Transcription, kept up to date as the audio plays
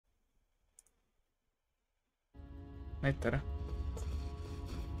Ay, tara.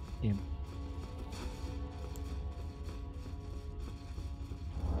 Yeah.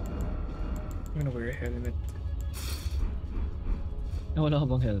 I'm gonna wear a helmet. Wala ka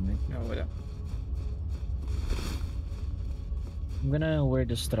bang helmet? No, wala. I'm gonna wear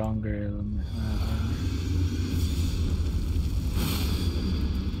the stronger armor.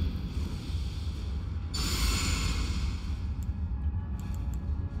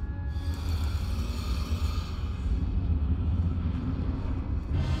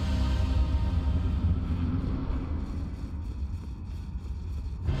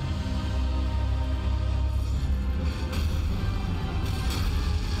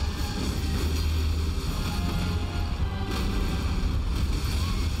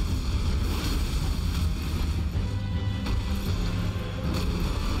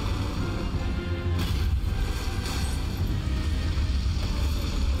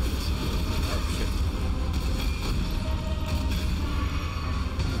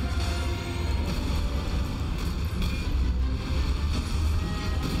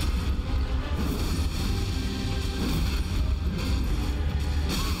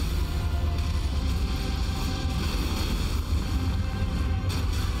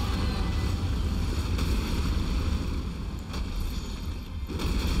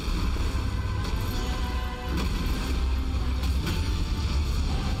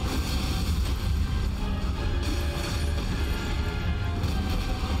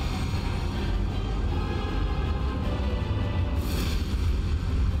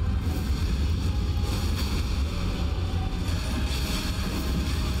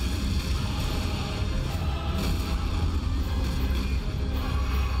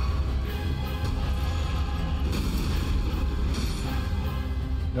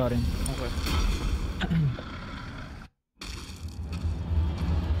 Got him. Okay.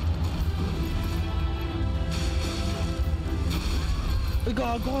 Ay,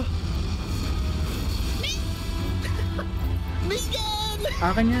 gago ka! Minigan!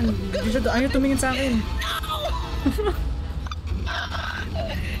 Akin yan. Ayaw tumingin sa akin.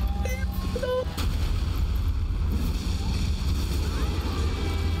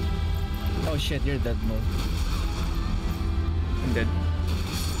 Oh shit, you're dead, Mo. I'm dead.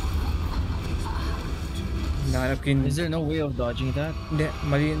 Nahanap ko yun. Is there no way of dodging that? Hindi,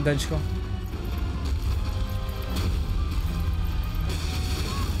 mali yung dodge ko.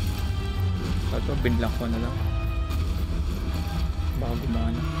 Ito, binlock ko na lang. Baka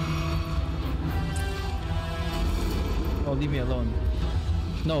gumana. Oh, leave me alone.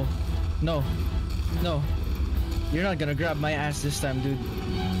 No. No. No. You're not gonna grab my ass this time, dude.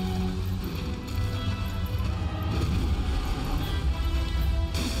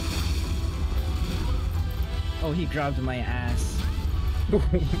 Oh, he grabbed my ass.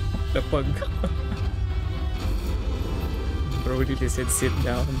 Lapag. Bro, really said sit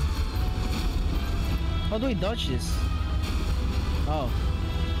down. How do I dodge this? Oh.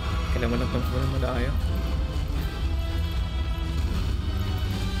 Kailan mo lang itong full malaya.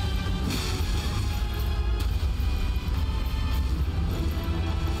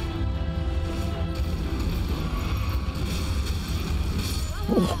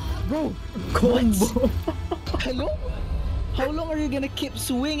 Bro! Combo! Hello? How long are you gonna keep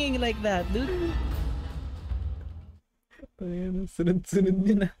swinging like that, dude? Ayan, sunod-sunod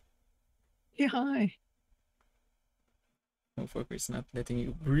niya na. Yeah, hi. Motherfucker's not letting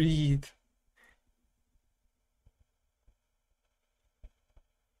you breathe.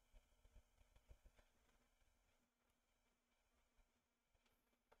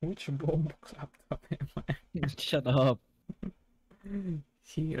 Which bomb laptop am I? Shut up.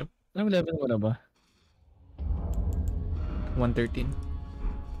 Hirap. Anong level mo na ba? 113.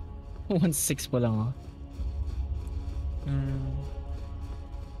 1.6 pa lang ako.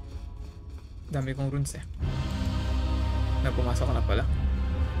 Dami kong runes eh. Pumasok ko na pala.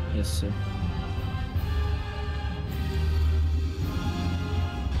 Yes, sir.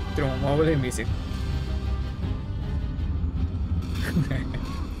 Pero mawawala yung music.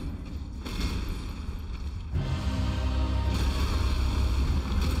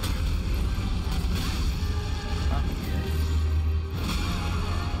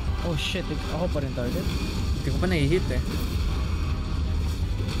 Oh shit, ako pa rin target. Hindi ko pa nahihit eh.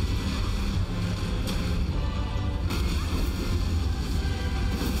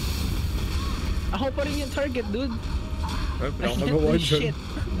 Ako pa rin yung target, dude. Well, I can't do shit.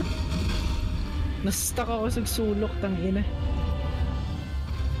 Nastuck ako sa sulok, tangina.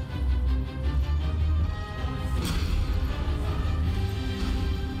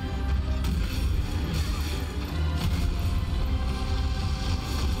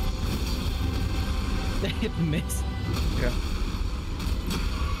 It missed. Yeah.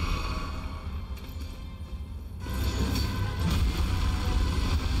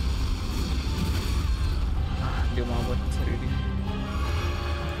 Hindi umabot sa sarili.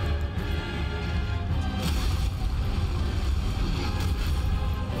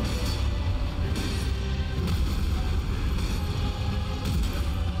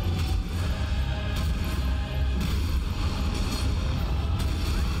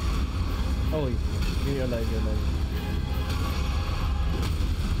 Oh, you're alive, you're alive.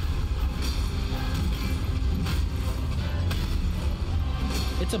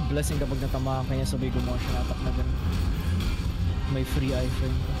 It's a blessing kapag natamaan kanya sabay gumawa siya ng attack na ganun. May free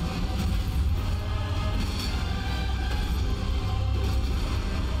iframe ka.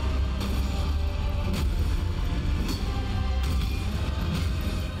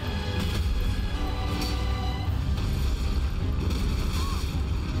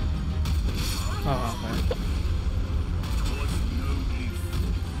 Okay.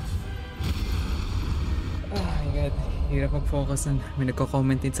 Oh my god. Hirap mag-focus nun. May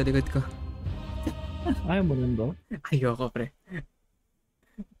nagko-comment din sa likod ko. Ayaw mo nun daw? Ayoko, pre.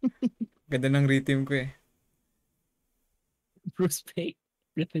 Ganda ng rhythm ko eh. Bruce Payne.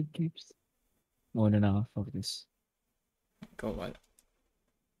 Written clips. Muna na ako. Fuck this. Ikaw wala.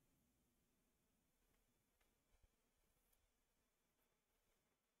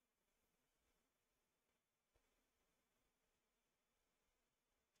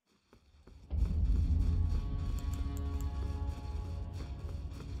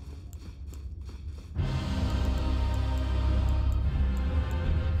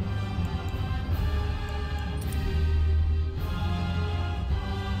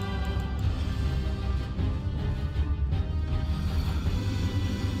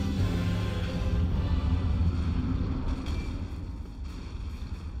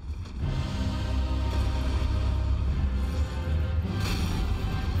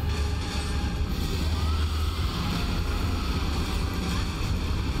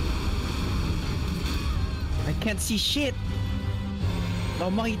 I can't see shit! Hindi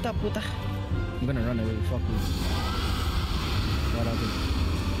ako makita, puta. I'm gonna run away, fuck you. Wala din.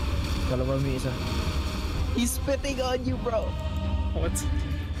 Kalawa may isa. He's spitting on you, bro! What?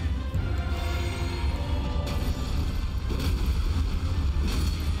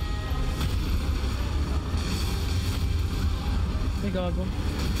 May gago.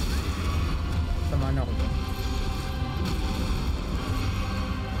 Tamaan ako doon.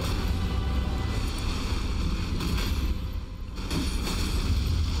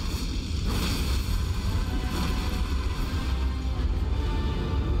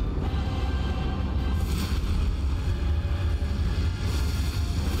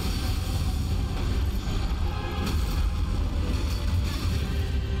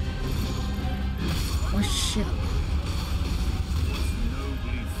 Oh shit.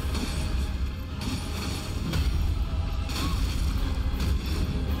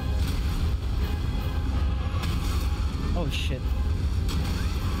 Oh shit.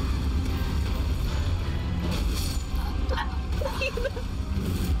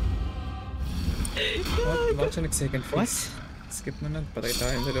 Bakit siya nag-second phase? Skip mo na. Patay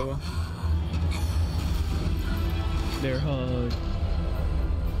tayong dalawa. They're hard.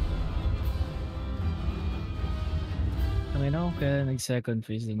 Ang ina ko kaya nag-second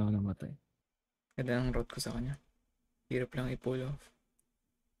phase din ako namatay. Ganda ang route ko sa kanya. Hirap lang i-pull off.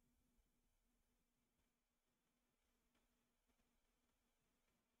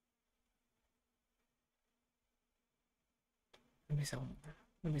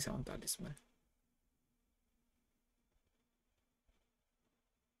 Nabisa akong talisman.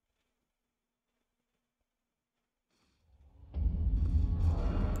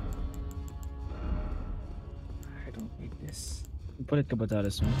 I don't need this. Palit ka ba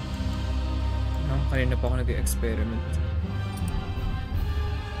talas mo? No, kanina pa ako nag-experiment.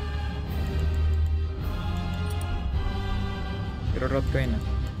 Pero route ko yun ah.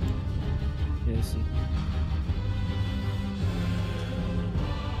 Yes.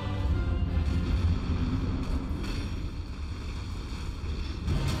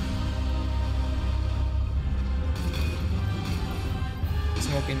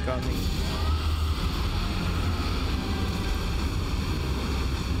 Smoke incoming.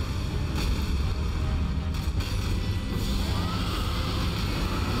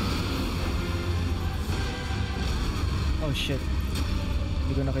 Oh shit.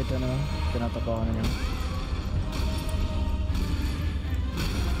 Hindi ko nakita na tinatapakan na niya.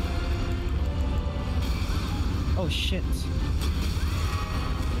 Oh shit.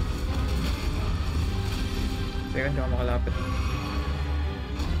 Teka, hindi ako makalapit.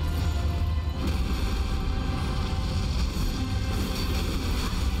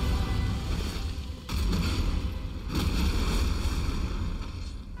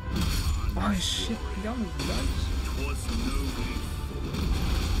 Dodge. Twas no way forward.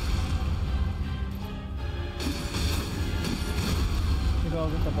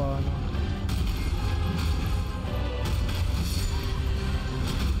 Nagagawin pa ano.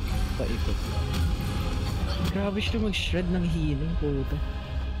 Paikot lang. Grabe siya mag-shred ng healing, puta.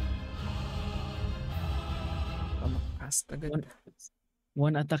 Pamakas agad.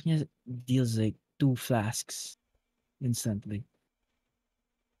 One attack niya deals like 2 flasks instantly.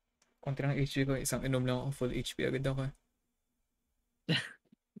 Konti ng HP ko, isang inom lang ako, full HP agad ako.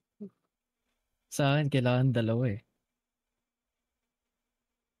 Sa akin, kailangan dalawa eh.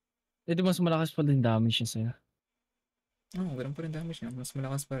 Ito mas malakas pa din damage niya sa'yo. Oo, ganun pa rin damage niya. Mas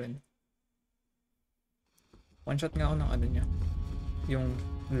malakas pa rin. One shot nga ako ng ano niya. Yung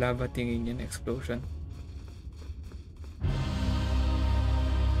lava tingin niya na explosion.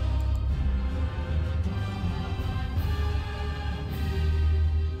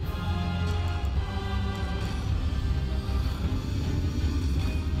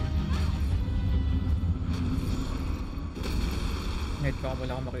 Net ko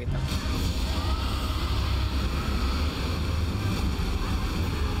wala akong makita.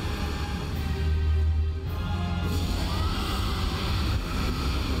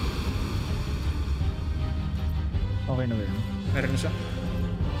 Okay na ba yun? Meron na siya.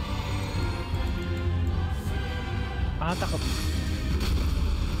 Takot.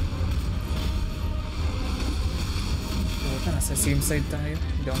 Puta, nasa same side tayo.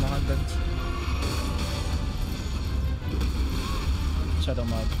 Hindi ako makadodge. Shadow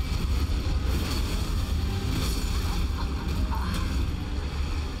Mob.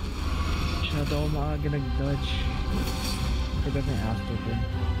 Shadow maaga nag-dodge. Forgot na yung after ko.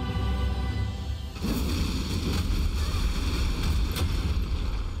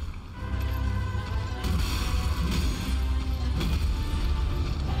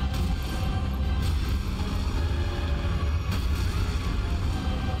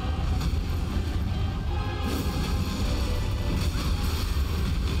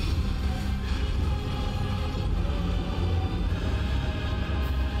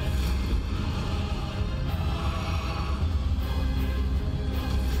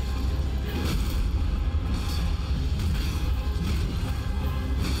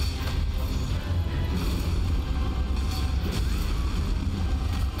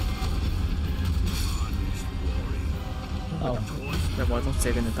 Nabuhat ako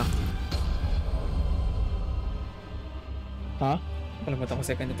second attack. Ha? Palabat ako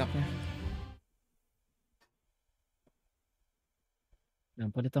second attack niya.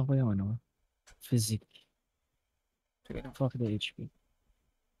 Palitan ko yung ano. Physic. Sige lang. Fuck the HP.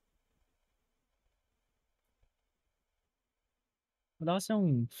 Wala kasi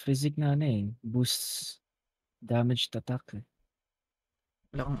yung physic na ano eh. Boost damage to attack eh.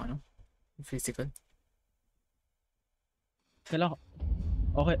 Wala kang ano. Physical. Kailangan.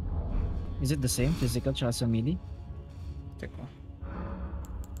 Okay. Is it the same? Physical tsaka sa melee? Check ko.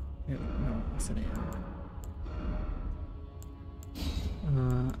 No, asa na yan?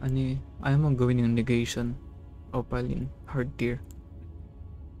 Ano eh. Ayaw mo gawin yung negation. Opaline. Hard tier.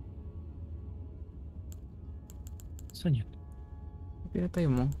 Saan yun? Pinatay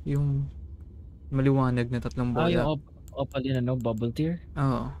mo. Yung maliwanag na tatlong bola. Yung Opalina no? Bubble tier?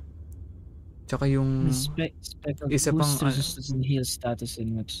 Oo. Tsaka yung isa pang resistance and heal status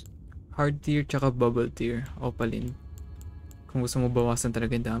in max. hard tier tsaka bubble tier. Opaline. Kung gusto mo bawasan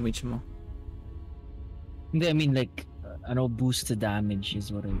talaga yung damage mo. Hindi, I mean like boost the damage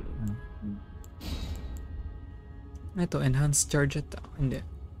is what I Ito, enhanced charge attack. Hindi.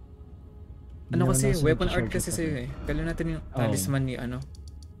 Ano kasi, weapon art kasi sa'yo eh. Kailan natin yung talisman ni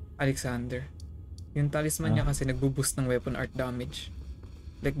Alexander. Yung talisman niya kasi nagbo-boost ng weapon art damage.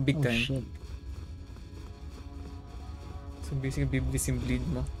 Like big time. Shit. So basically, bibilis yung bleed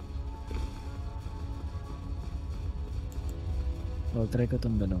mo. Try ko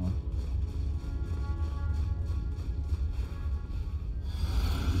itong dalawa.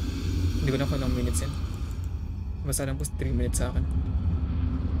 Hindi ko na kung ilang minutes yan. Basta lang po 3 minutes sa akin.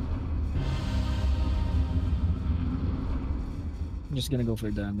 I'm just gonna go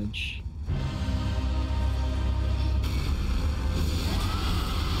for damage.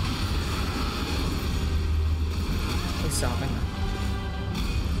 Ay, sa akin ah.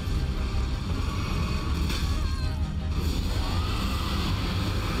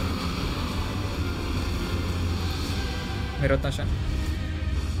 Meron na siya.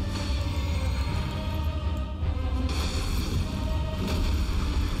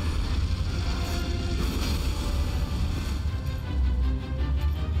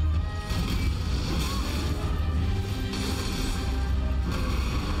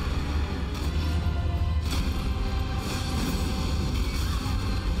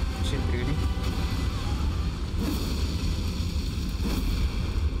 Shit, really?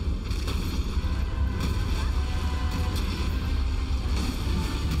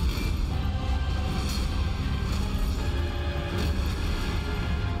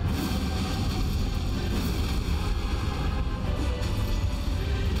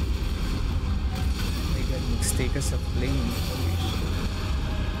 Take us a plane. Holy shit.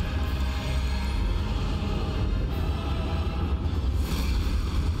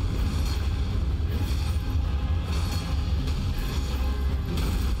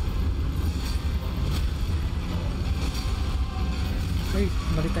 Ay,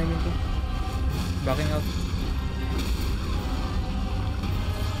 mali timing ko. Backing out.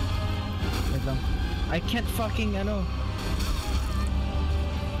 Wait lang. I can't fucking ano.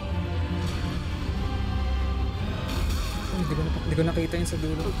 Hindi ko nakita yun sa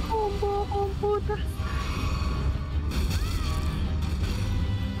dulo. Combo, puta.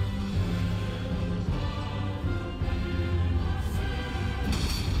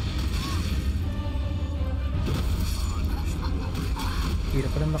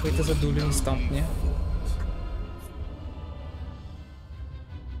 Hirap pa lang makita sa dulo yung stomp niya.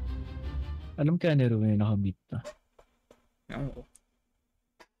 Alam kaya ni Ruin nakabit na. Oo.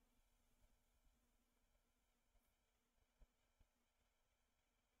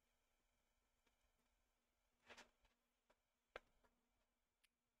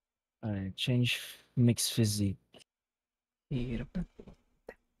 Alright, change mix physique. Hirap na.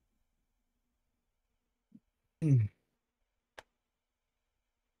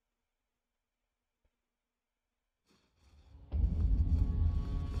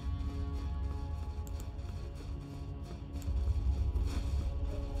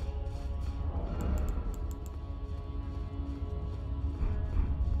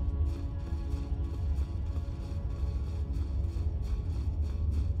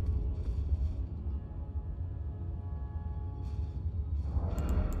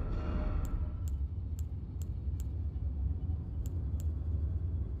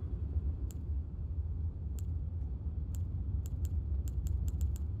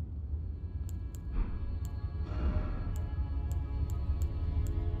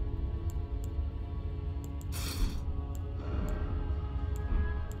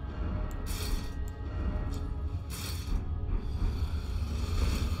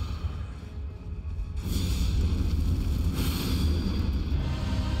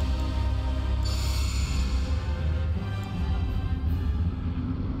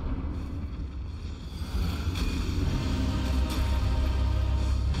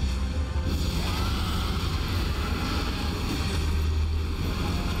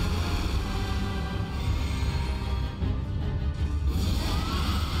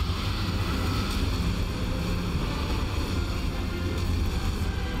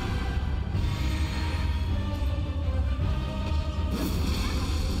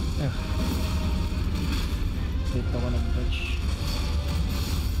 Dito ako nag-touch.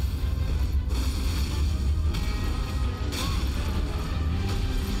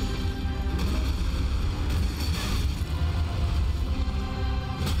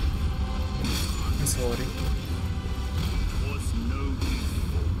 I'm sorry. Was nobly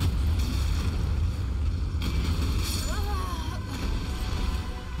fought.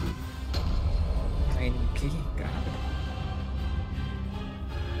 9K, grabe.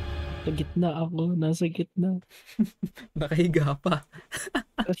 Sa gitna ako, nasa gitna. Nakahiga pa.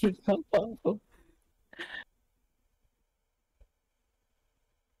 Nakahiga pa ako.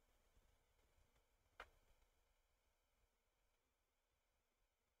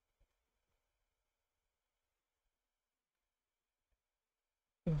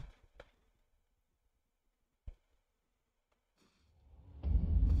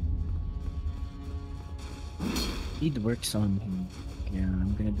 It works on him. Yeah,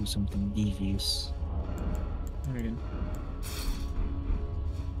 I'm gonna do something devious. Ano yun?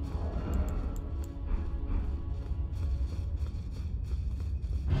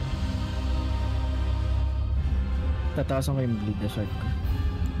 Tataasan ko yung bleed effect ko.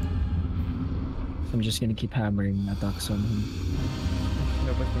 So I'm just gonna keep hammering attacks on him.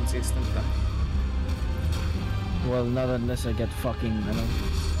 Dapat consistent ka. Well, not unless I get fucking, ano.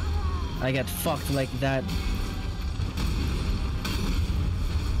 I get fucked like that.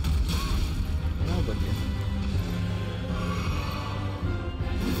 Ano ba yun?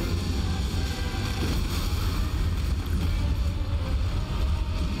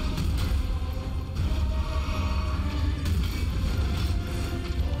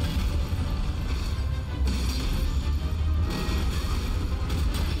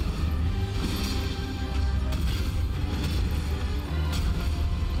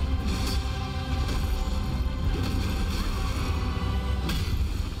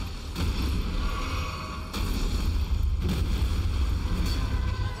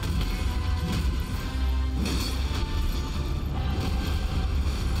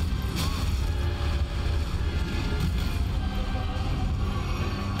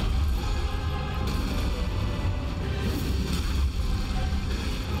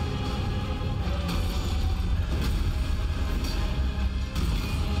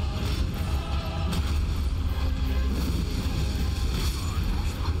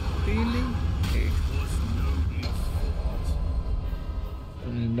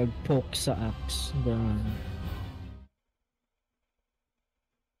 nag-poke sa axe.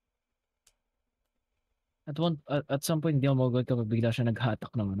 At some point, hindi ako magagod kapag bigla siya naghatak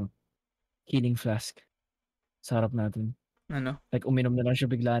ng healing flask sa harap natin. Ano? Like, uminom na lang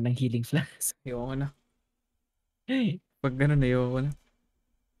siya bigla ng healing flask. Ayoko na. Pag ganun, ayoko na.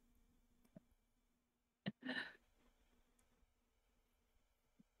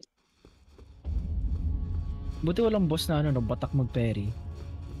 Buti walang boss na batak mag-parry.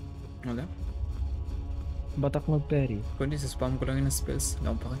 Wala? Batak mag-parry. Kundi sa spam ko lang yun ng spells.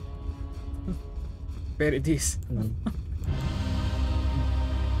 Wala akong pake. Parry this.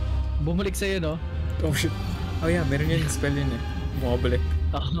 Bumalik sa'yo, no? Oh shit. Oh yeah, meron yun yung spell yun eh. Bumabalik.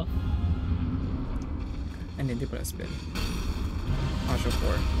 Hindi pala spell. Ash of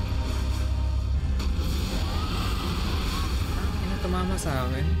War. Ano tumama sa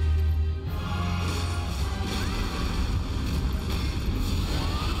akin?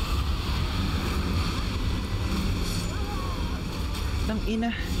 Tang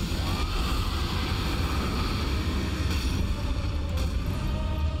ina.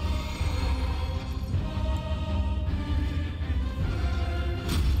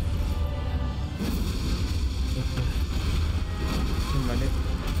 Yung mali.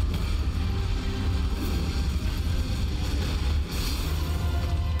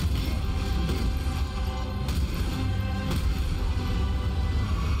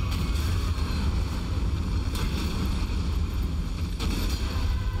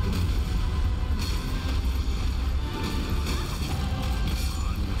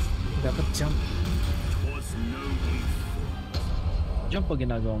 Dapat jump. Jump pa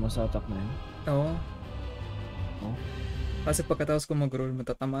ginagawa mo sa attack na yun? Oo. Oh. Kasi pagkatapos ko mag-roll,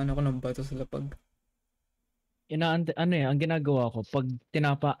 matatamaan ako ng bato sa lapag. Ang ginagawa ko, pag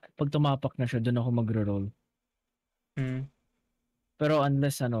tumapak na siya, doon ako magro-roll. Pero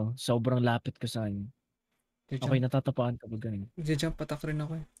unless sobrang lapit ko sa kanya. Okay, natatapaan ka ba ganun? Jump attack rin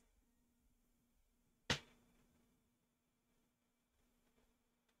ako eh.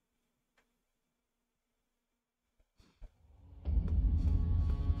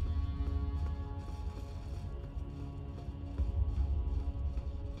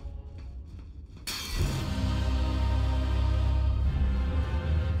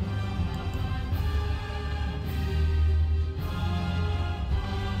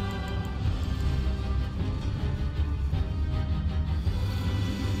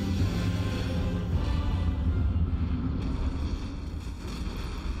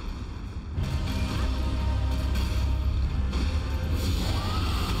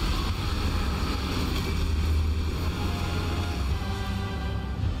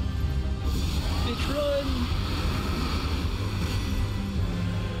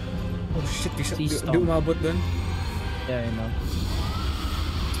 Oh shit, di umabot dun. Yeah, I know.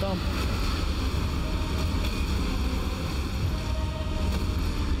 Stomp.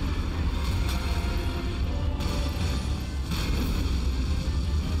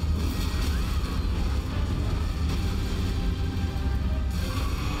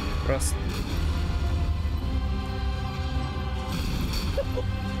 Frost.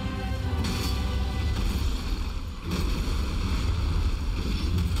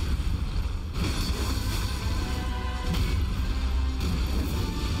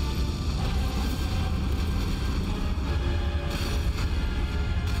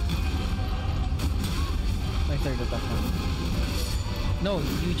 Third attack na. No,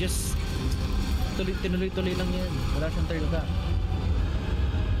 you just tinuloy-tuloy lang yan. Wala siyang third attack.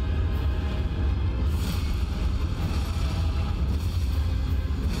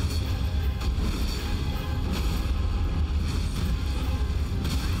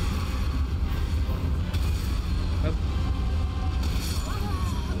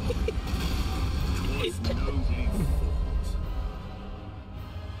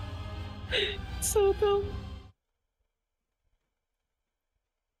 So dumb.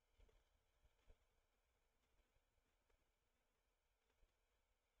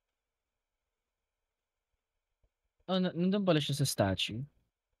 Oh, nandun pala siya sa statue.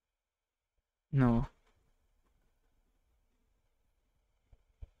 No.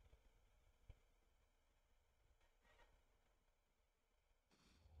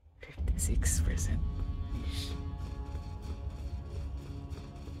 %56%.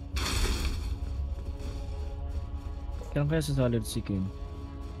 Kailan kaya sa solid si Kim?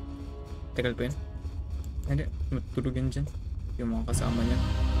 Tagal pa yun? Hindi, matulog yan dyan. Yung mga kasama niya.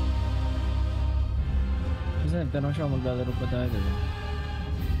 Kasi nagtanong siya maglalaro pa tayo.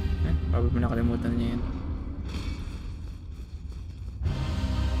 Probably nakalimutan niya yan.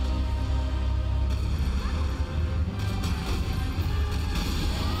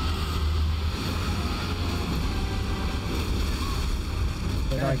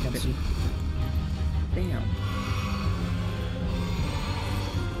 I can see. Damn.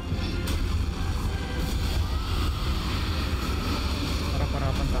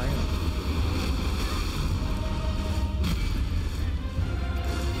 Para-parapan tayo.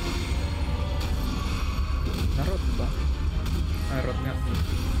 Narot ba? Narot nga.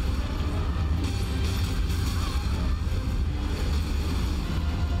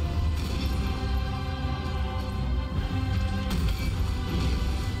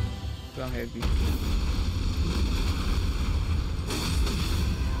 Ito ang heavy.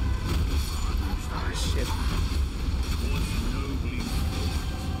 Ah, shit. Was nobly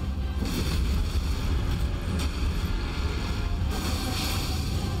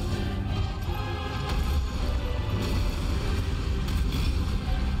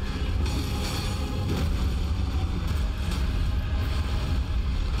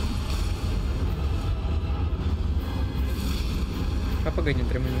Kapag ganyan,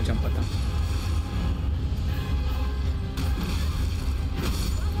 try mo yung jump attack.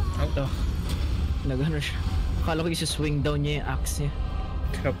 Ito. Nag-ano siya. Akala ko isa-swing down niya yung axe niya.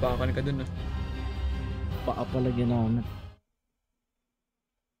 Kinapakan ka dun, ah. Paa pala ginamit.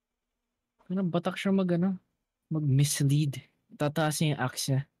 Kaya batak siya mag-mislead. Tataas niya yung axe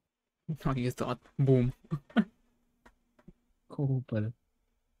niya. Oh, you thought. Boom. Kupal.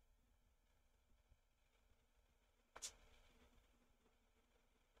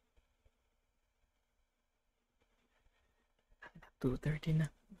 $2.30 na.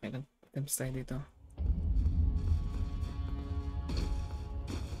 Okay lang. Attempts tayo dito.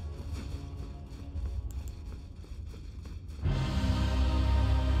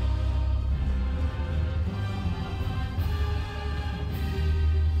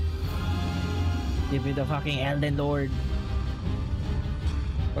 Give me the fucking Elden Lord.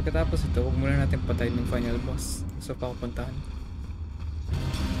 Pagkatapos ito, huwag muna natin patayin ng final boss. So, pakupuntahan.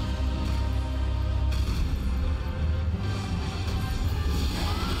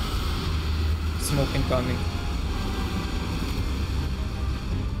 Smoke incoming.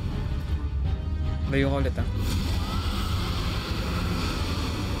 Layo ka ulit, ah.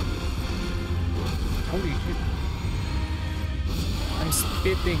 Holy shit. I'm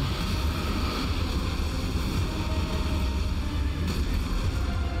spitting.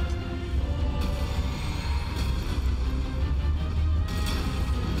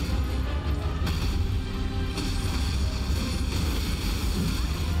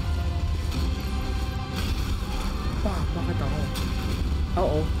 Bakit ako?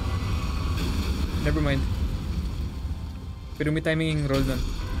 Oo. Never mind. Pero may timing roll dun.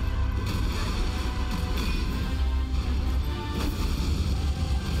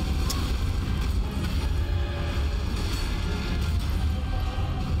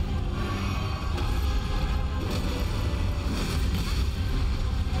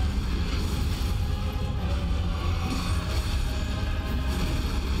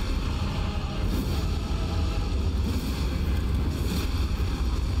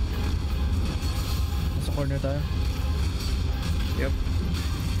 Corner tayo. Yep.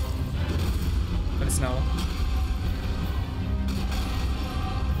 Alis na ako.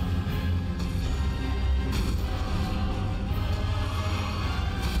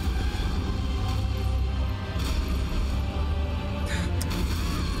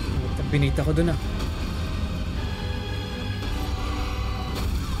 Binita ko dun, ah.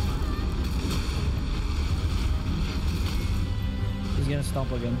 He's gonna stomp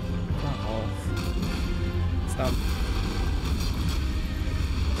again. Fuck off. Stop.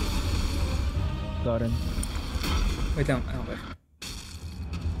 Got him. Wait lang. Okay.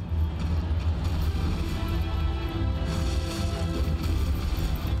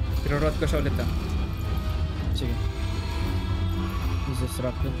 Pero-rot ko siya ulit, ah. Sige. He's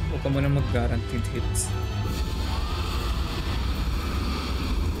disrupted. Huwag ka muna mag-guaranteed hits.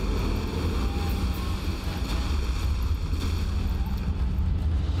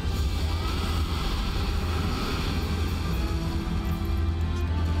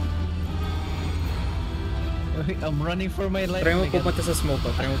 I'm running for my life. Try mo pumunta sa smoke,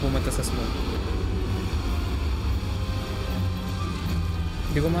 ah. Try mo pumunta sa smoke.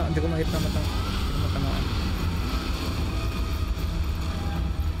 Hindi ko ma-hit na matang. Hindi ko matamaan.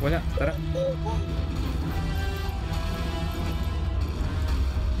 Wala, tara.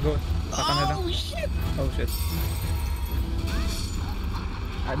 Go. Taka na lang. Oh shit! Oh shit.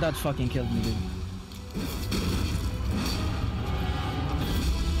 That fucking killed me, dude.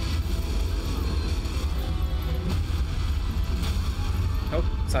 Oh,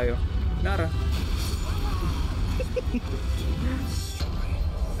 sayo. Nara.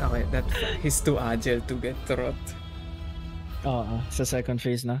 Okay, he's too agile to get rot. Sa second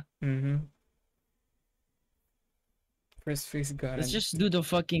phase na. First phase Let's guarantee. just do the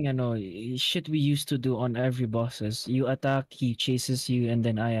fucking shit we used to do on every bosses. You attack, he chases you, and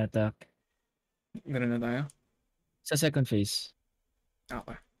then I attack. Ganun na tayo? Sa second phase.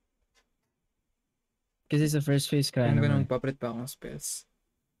 Okay. Kasi sa first phase kaya Kung naman. ganun, papalit pa akong spells.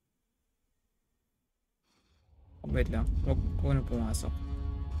 Wait lang. Huwag na pumasok.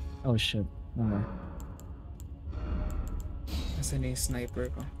 Oh shit. Okay. Nasaan na yung sniper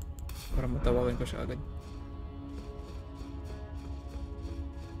ko? Para matawagan ko siya agad.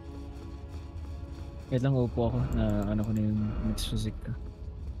 Wait lang, upo ako na ano ko na yung next physic ko.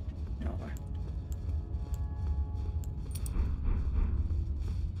 Okay.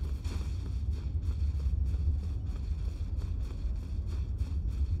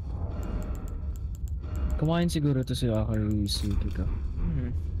 Kumain siguro to si Akari ko.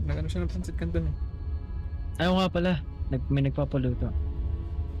 Nagano siya ng pansit kanton eh. Ayaw nga pala. May nagpapaluto.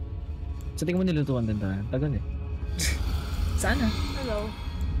 Sa tingin mo nilutuan din tayo? Tagal eh. Sana? Hello.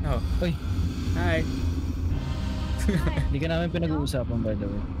 Oh. Uy. Hi. Hindi ka namin pinag-uusapan by the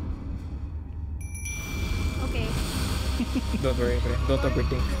way. Okay. Don't worry, pre. Don't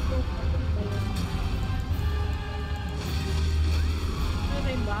overthink.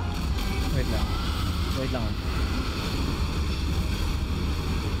 Okay ba? Wait lang. Wait lang.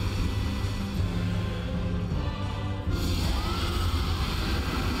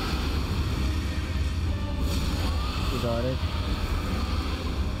 You got it.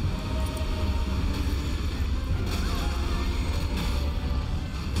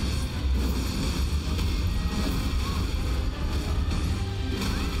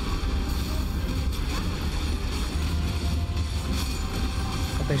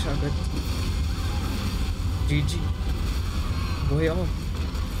 Patay siya agad. GG. Buhay ako.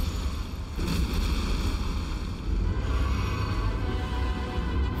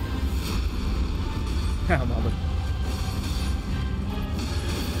 Ha, umabot.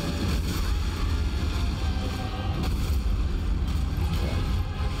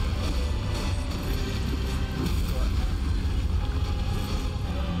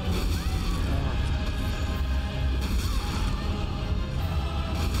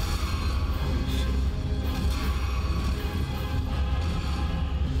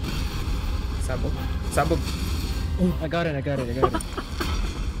 Sabog. Sabog. Oh, I got it.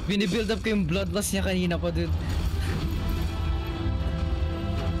 Binibuild up ko yung bloodlust niya kanina pa dun.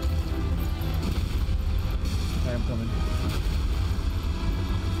 I'm coming.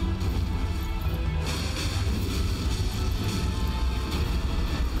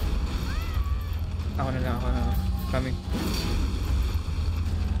 Ako na lang. Coming.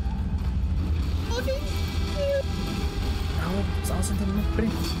 Okay. Ako, saan ka mo, pre?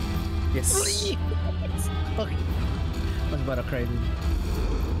 Yes. Okay. I was about to cry dude.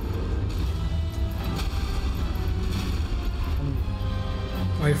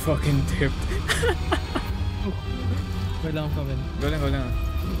 I fucking dipped. Wait lang, coming. Go lang.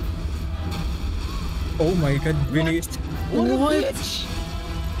 Oh my god, Vinny. What a bitch!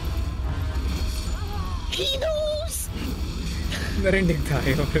 He knows! Narinig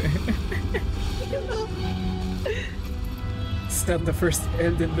tayo, pre. It's not the first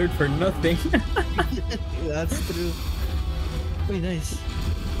Elden Ring for nothing. That's true. Wait, nice.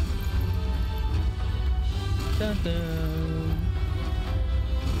 Dun dun.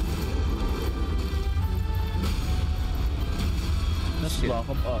 Let's Shit. block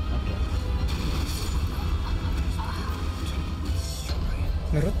up. Oh, okay.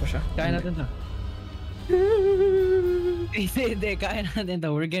 Narot pa siya? Kaya natin to. Hindi, kaya natin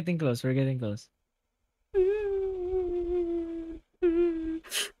to. We're getting close.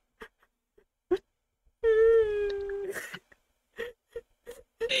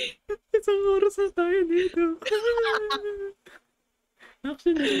 Isang oras na tayo dito.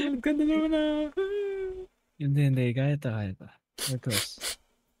 Actually, ganda naman na. Hindi. Kaya to. We're close.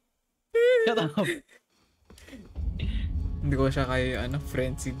 Shut up. Hindi ko siya kay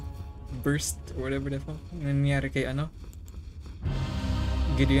frenzy burst or whatever the fuck nangyari kay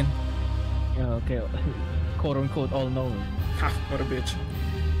Gideon. Yeah, okay. Quote unquote all knowing. Ha, what a bitch.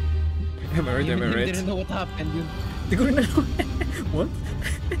 Am I right? You didn't know what happened. Hindi ko rin alam. What?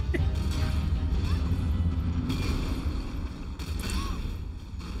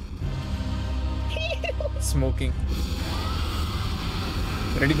 Smoking.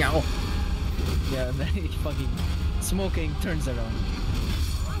 Ready nga ako. Yeah, then he fucking smoking turns around.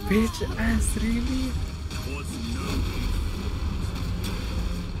 Bitch ass, really? Was no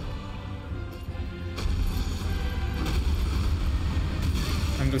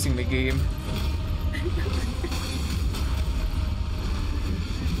I'm losing my game.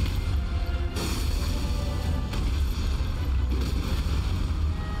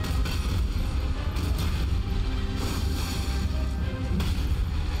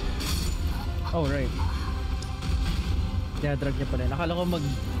 dinadrag niya pa rin. Akala ko mag...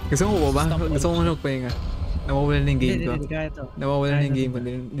 Gusto mo ba? Stop Gusto mo magpahinga? Nawawalan na yung game ko. Hindi, kaya to. Nawawalan na Kaya yung to, game ko.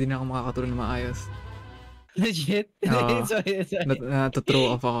 diba? Hindi na ako makakatulog na maayos. Legit? Oo. Sorry. Natu-throw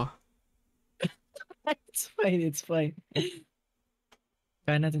off ako. It's fine.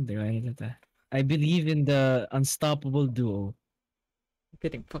 Kaya natin to. I believe in the unstoppable duo. I'm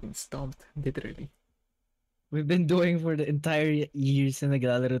getting fucking stomped. Literally. We've been doing for the entire years na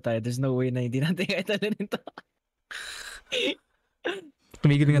naglalaro tayo. There's no way na hindi natin kaya talarin to.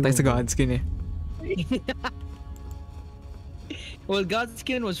 Tumigil nga tayo sa Godskin eh. Well,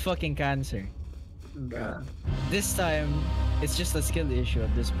 Godskin was fucking cancer. God. This time, it's just a skill issue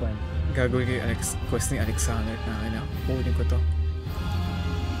at this point. Gagawin ko yung quest ni Alexander na kunin ko to.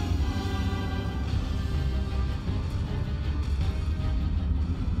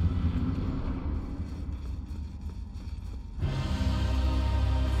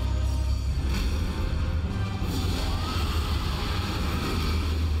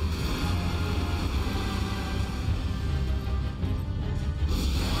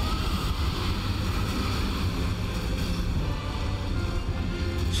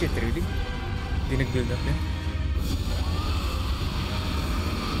 Shit, really? Hindi nag-build up yan?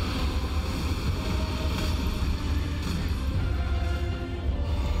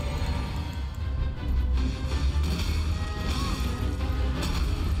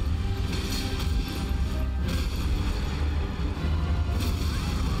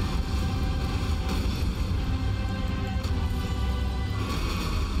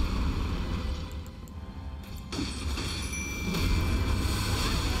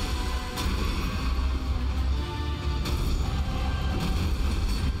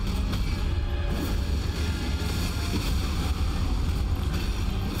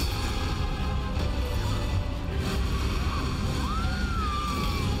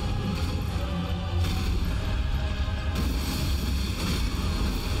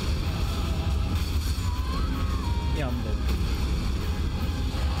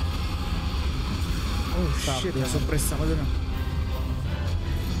 Oh shit, nasuppress ako dun ah.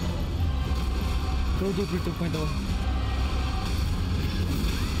 Go 2.0.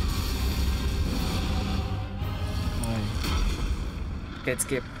 Okay. Can't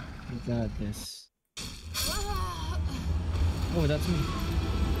skip. We got this. Oh, that's me.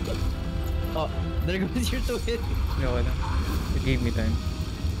 Oh, there goes your 2-hit. No, wala. It gave me time.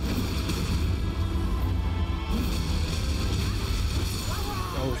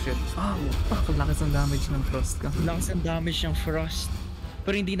 Oh shit. Ah, fuck. Lakas ng damage ng frost ka. Lakas ng damage ng frost.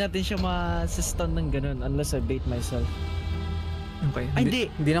 Pero hindi natin siya ma-stun ng ganun unless I bait myself. Okay. Ay, hindi.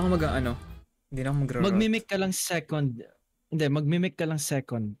 Hindi na ako hindi na ako mag-rot. Mag-mimic ka lang second. Hindi, mag-mimic ka lang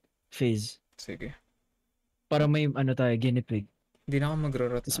second phase. Sige. Para may ano tayo, guinea pig. Hindi na ako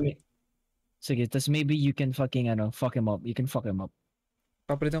mag-rot. Sige, tas maybe you can fucking fuck him up. You can fuck him up.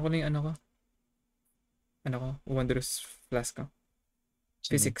 Papalitan ko na yung ano ko, Wondrous Flask ko.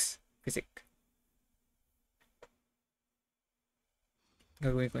 Physics.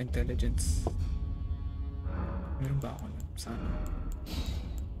 Gagawin ko intelligence. Meron ba ako nun? Sana.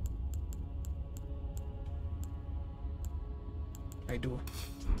 I do.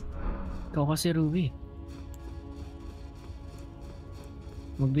 Ikaw kasi, Ruby.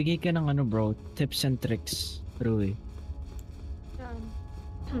 Magbigay ka ng bro, tips and tricks, Ruby.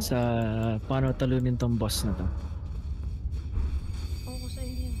 Sa paano talunin tong boss na to. Oo, sa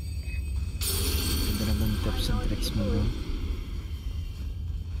inyo. Ganda naman tips and tricks mo, bro.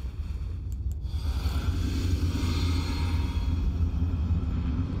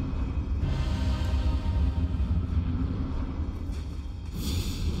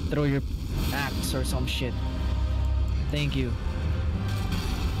 Throw your axe or some shit. Thank you.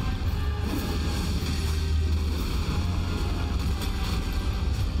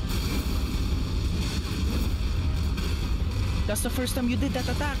 That's the first time you did that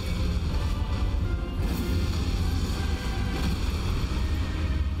attack.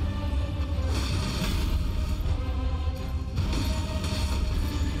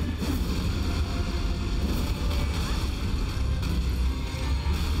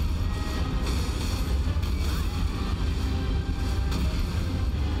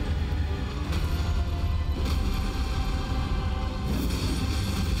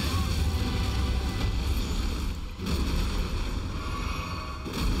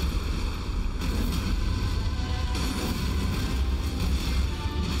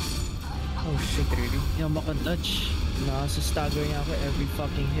 Oh shit, really? Hindi ako makadodge. Nasa-stagger niya ako every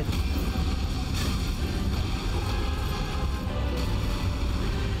fucking hit.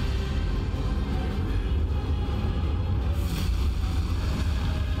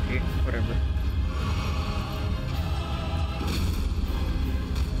 Okay, whatever.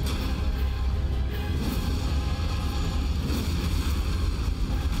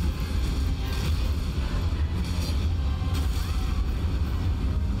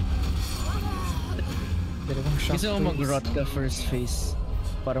 Gusto mo mag-rot ka first phase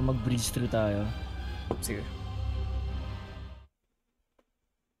para mag-breeze through tayo. Sige.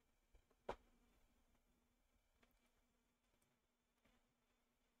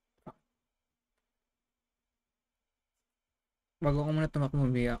 Bago ko muna tumakbo,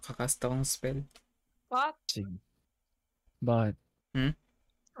 kakasta kong spell. What? Sige. Bakit?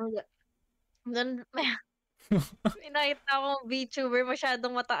 Oh, yeah. Then, may nakita akong VTuber,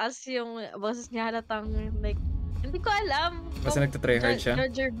 masyadong mataas yung boses niya, halatang like, hindi ko alam Basta kung nagtatryhard siya?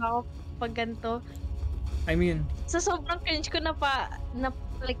 judger ba ako pag ganito. I mean, Sa sobrang cringe ko na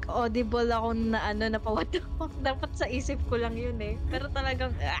like audible ako na na pa what the fuck, dapat sa isip ko lang yun eh. Pero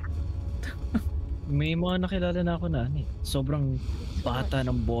talagang, May mga nakilala na ako na sobrang bata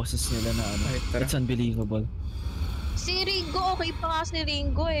ng boses nila na ay, tara. It's unbelievable. Si Ringo, okay pa nga si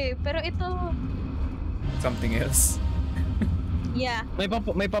Ringo eh. Pero ito, Something else. yeah.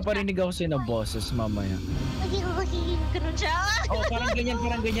 May paparinig ako sa'yo na boses mamaya. Ganun siya. Oh, parang ganyan.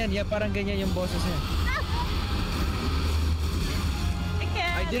 Yeah, parang ganyan yung boses niya.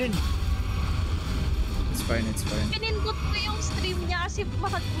 I didn't. It's fine. Pinindot ko yung stream niya kasi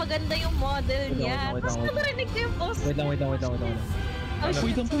maganda yung model niya. Wait lang. Tapos narinig ko yung post. Wait lang. Oh,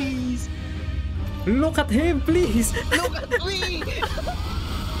 Wait lang, please. Look at him, please! Look at me!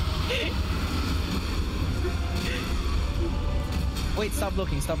 Wait, stop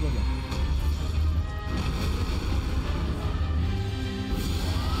looking.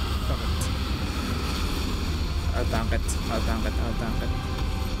 I'll tank it.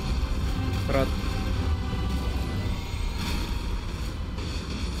 Rot.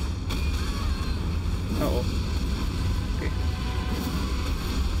 Oo. Okay.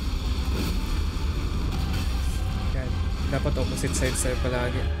 Yan. Dapat opposite side sa'yo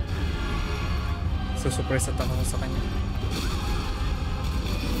palagi. So, suppress attack ako sa kanya.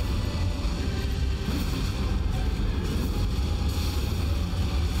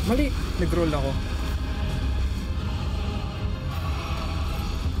 Mali! Nag-roll ako.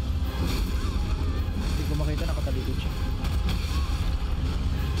 Hindi ko makita, nakatalikod siya.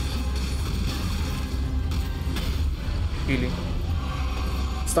 Healing.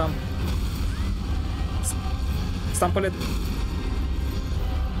 Stomp. Stomp ulit.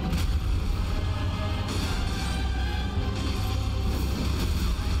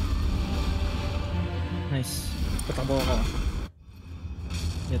 Nice. Patakbo ako.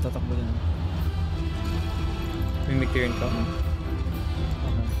 Yeah, tatakbo din. May turn ka.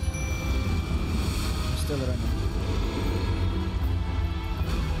 Okay. Still running.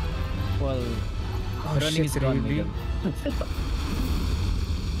 Well, Oh running shit, is gone, really? Miguel.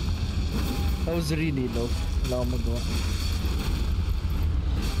 That was really low. Wala akong magawa.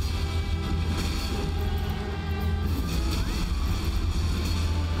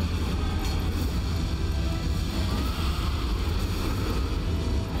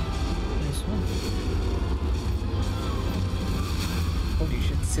 Nice one. Holy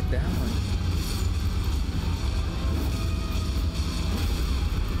shit, sit down.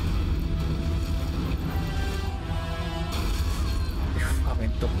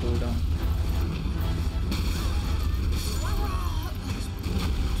 Fucking tukto lang.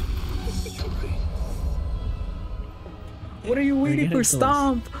 What are you waiting for?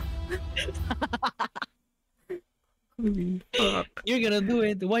 Stomp! Holy fuck. You're gonna do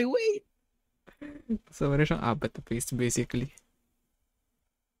it. Why wait? So, wala siyang apat na face basically.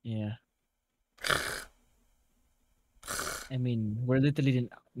 Yeah. I mean, we're literally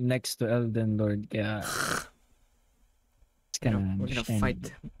next to Elden Lord, kaya it's kinda We're gonna fight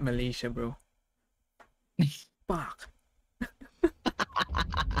Malaysia, bro. Fuck.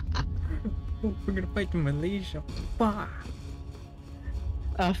 We're gonna fight Malaysia. Fuck.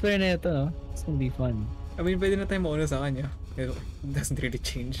 After na ito, no? It's gonna be fun. I mean, pwede na tayo mauna sa kanya. It doesn't really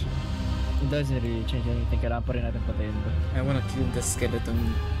change. It doesn't really change anything. Kailangan pa rin natin patayin to. I wanna kill the skeleton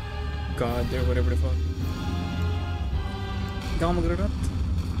god or whatever the fuck. Hindi ako mag-rot.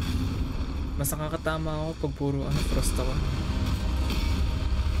 Mas nakakatama ako pag puro frost ako.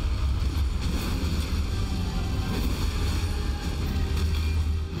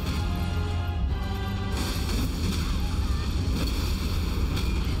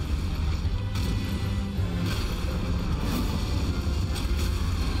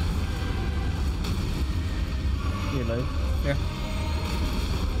 You live? Yeah.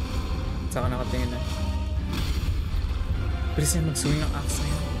 Saka nakatingin na. Bilis niya mag-swing ng axe na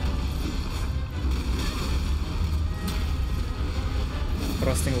yan.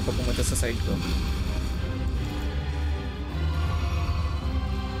 Frosting ko pa pumunta sa side ko.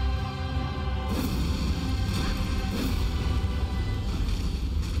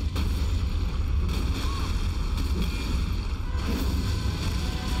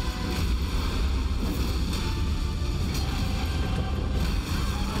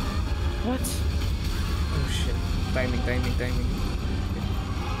 What? Oh shit. Timing.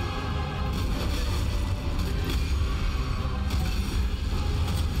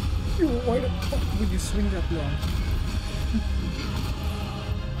 Yo, why the fuck would you swing that long?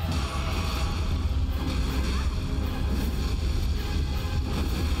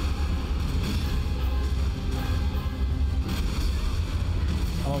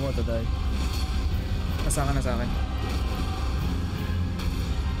 I'm about to die. Nasa akin.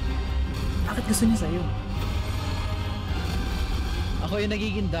 Bakit gusto niya sa'yo? Ako yung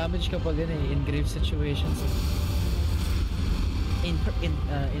nagiging damage kapag in grave situations. In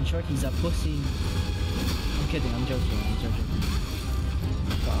short, he's a pussy. I'm kidding, I'm joking.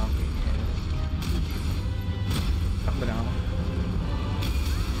 Fuck. Takbo na ako.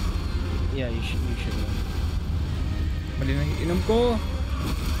 Yeah, you should. Mali na yung inom ko.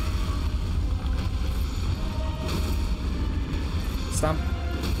 Stamp.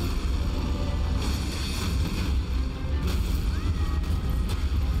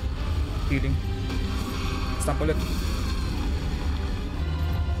 Healing. Stamp ulit.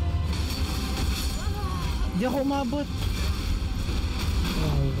 Hindi ako umabot.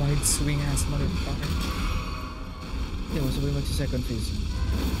 Oh, wide swing ass motherfucker. Hindi mo sabay magsi-second phase.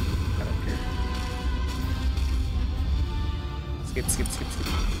 I don't care. Skip.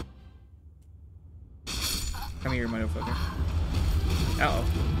 Come here, motherfucker. Uh-oh.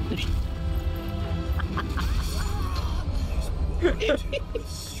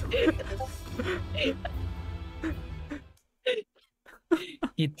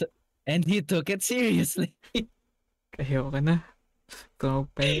 He took it seriously. Kahiyo ka na. Kung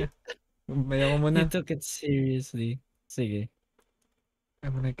magpahinga. Magpahinga ko muna. He took it seriously. Sige.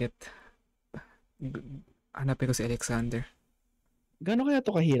 I'm gonna get... Hanapin ko si Alexander. Gano'n kaya to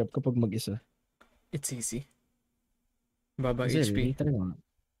kahirap kapag mag-isa? It's easy. Baba Is it HP. really? Try mo.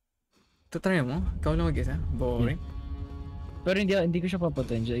 Try mo? Ikaw lang mag-isa? Boring. Pero hindi ko siya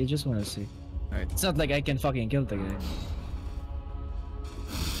papatayin. I just wanna see. Alright. It's not like I can fucking kill the guy.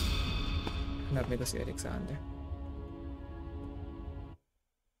 Hanapin ko si Alexander.